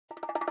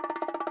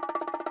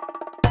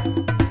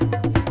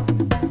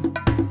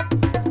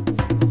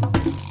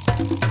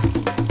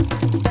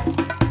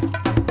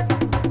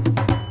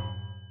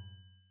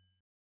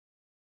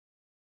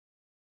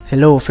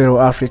Hello fellow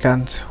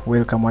Africans,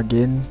 welcome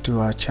again to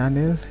our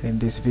channel. In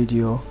this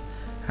video,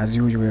 as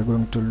usual, we are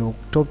going to look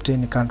top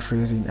 10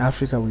 countries in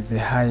Africa with the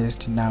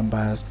highest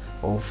numbers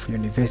of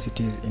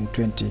universities in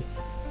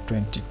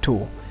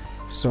 2022.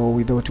 So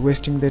without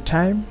wasting the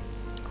time,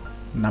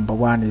 number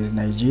one is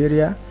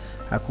Nigeria.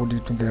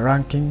 According to the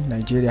ranking,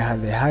 Nigeria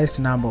has the highest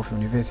number of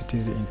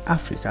universities in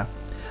Africa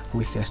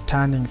with a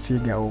stunning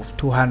figure of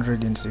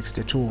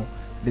 262.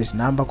 This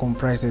number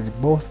comprises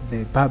both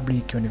the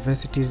public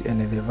universities and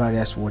the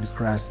various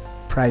world-class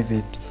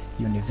private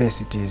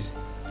universities.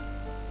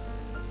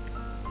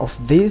 Of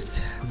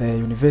these, the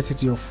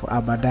University of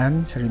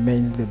Ibadan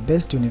remains the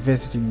best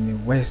university in the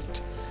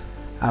West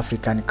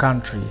African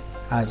country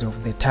as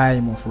of the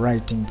time of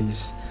writing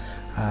this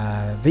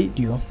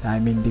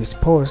this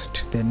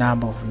post. The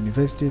number of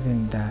universities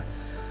in the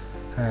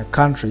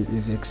country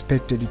is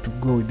expected to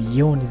go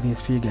beyond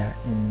this figure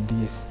in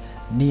this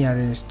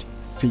nearest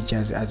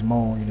features as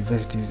more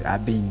universities are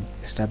being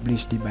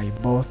established by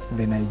both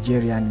the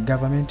Nigerian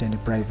government and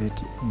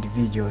private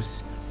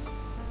individuals.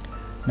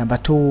 Number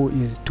two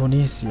is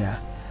Tunisia.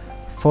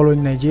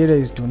 Following Nigeria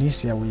is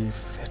Tunisia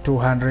with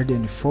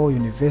 204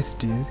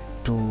 universities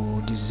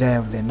to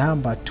deserve the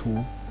number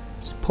 2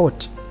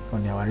 spot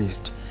on our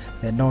list.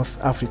 The North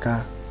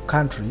Africa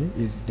country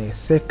is the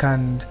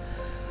second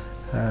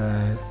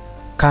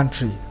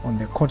country on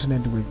the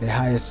continent with the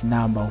highest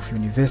number of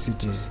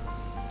universities.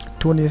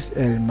 Tunis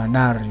El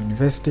Manar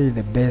University is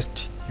the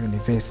best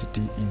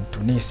university in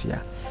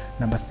Tunisia.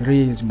 Number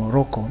 3 is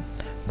Morocco.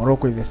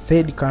 Morocco is the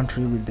third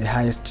country with the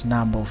highest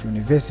number of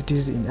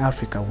universities in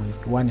Africa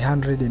with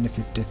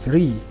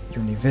 153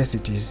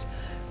 universities.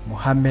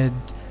 Mohammed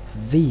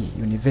V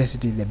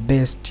University is the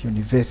best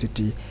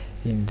university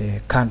in the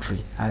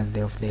country as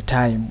of the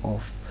time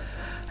of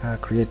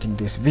creating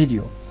this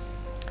video.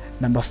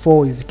 Number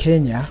 4 is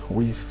Kenya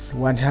with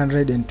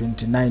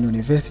 129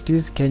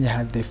 universities. Kenya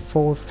has the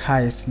fourth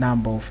highest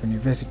number of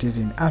universities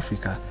in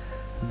Africa.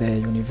 The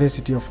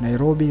University of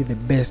Nairobi is the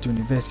best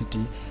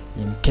university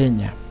in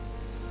Kenya.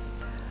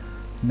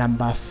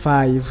 Number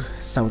 5,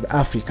 South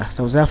Africa.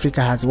 South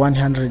Africa has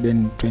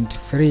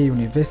 123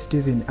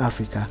 universities in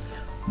Africa.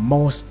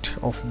 Most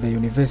of the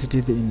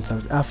universities in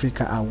South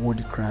Africa are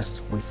world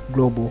class with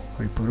global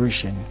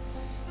reputations.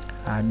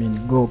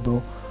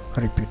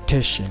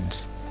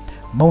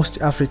 Most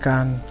South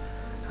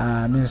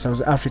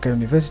Africa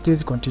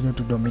universities continue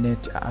to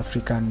dominate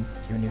African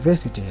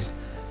universities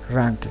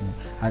ranking.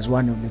 As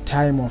one of the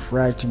time of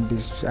writing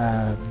this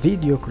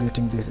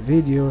creating this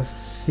video,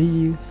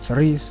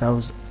 three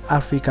South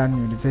African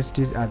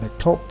universities are the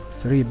top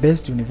 3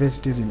 best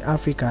universities in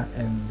Africa,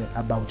 and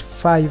about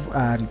 5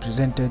 are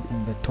represented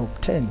in the top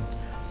 10.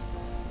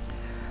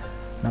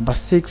 Number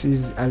 6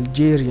 is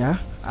Algeria.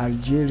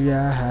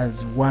 Algeria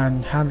has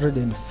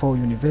 104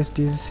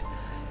 universities.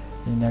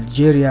 In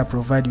Algeria,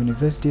 provide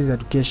universities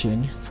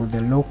education for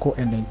the local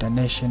and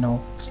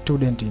international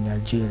student in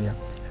Algeria.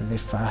 The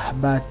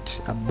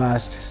Fahbat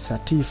Abbas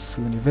Satif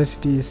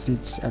University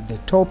sits at the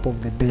top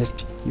of the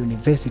best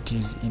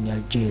universities in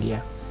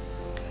Algeria.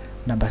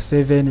 Number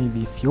 7 is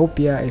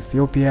Ethiopia.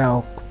 Ethiopia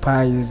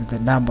occupies the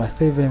number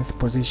 7th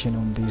position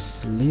on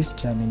this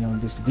list, on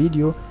this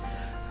video,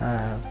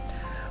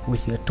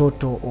 with a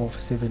total of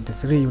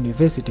 73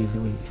 universities,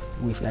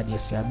 with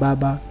Addis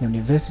Ababa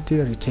University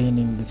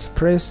retaining its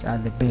place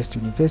as the best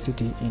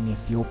university in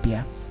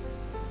Ethiopia.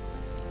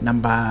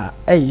 Number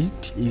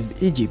 8 is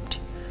Egypt.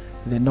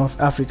 The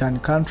North African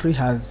country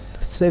has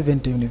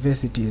 70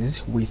 universities,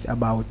 with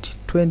about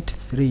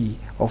 23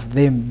 of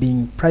them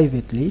being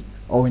privately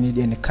owned,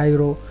 and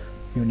Cairo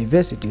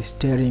University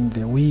steering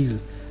the wheel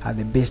as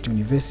the best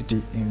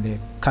university in the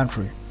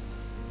country.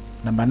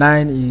 Number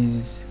 9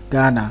 is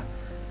Ghana.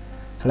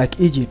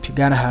 Like Egypt,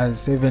 Ghana has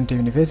 70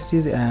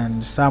 universities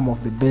and some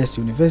of the best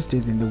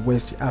universities in the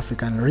West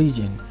African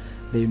region.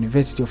 The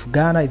University of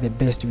Ghana is the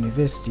best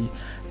university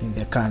in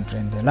the country.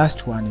 And the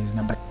last one is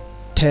number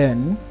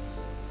 10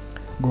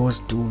 goes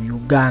to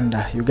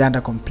Uganda.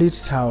 Uganda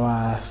completes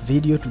our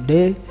video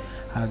today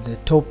as the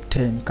top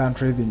 10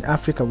 countries in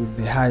Africa with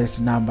the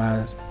highest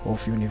number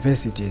of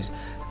universities.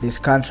 This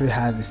country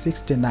has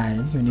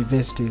 69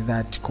 universities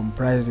that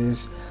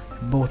comprises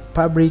both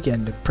public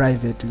and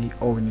privately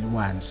owned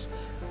ones.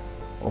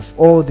 Of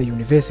all the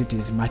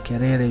universities,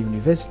 Makerere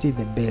University is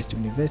the best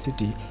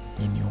university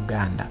in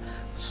Uganda.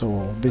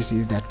 So this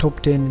is the top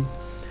 10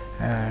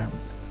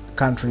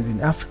 countries in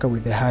Africa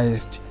with the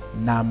highest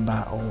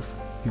number of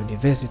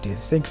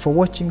universities. Thank you for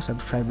watching.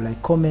 Subscribe,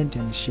 like, comment,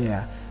 and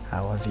share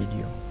our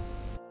video.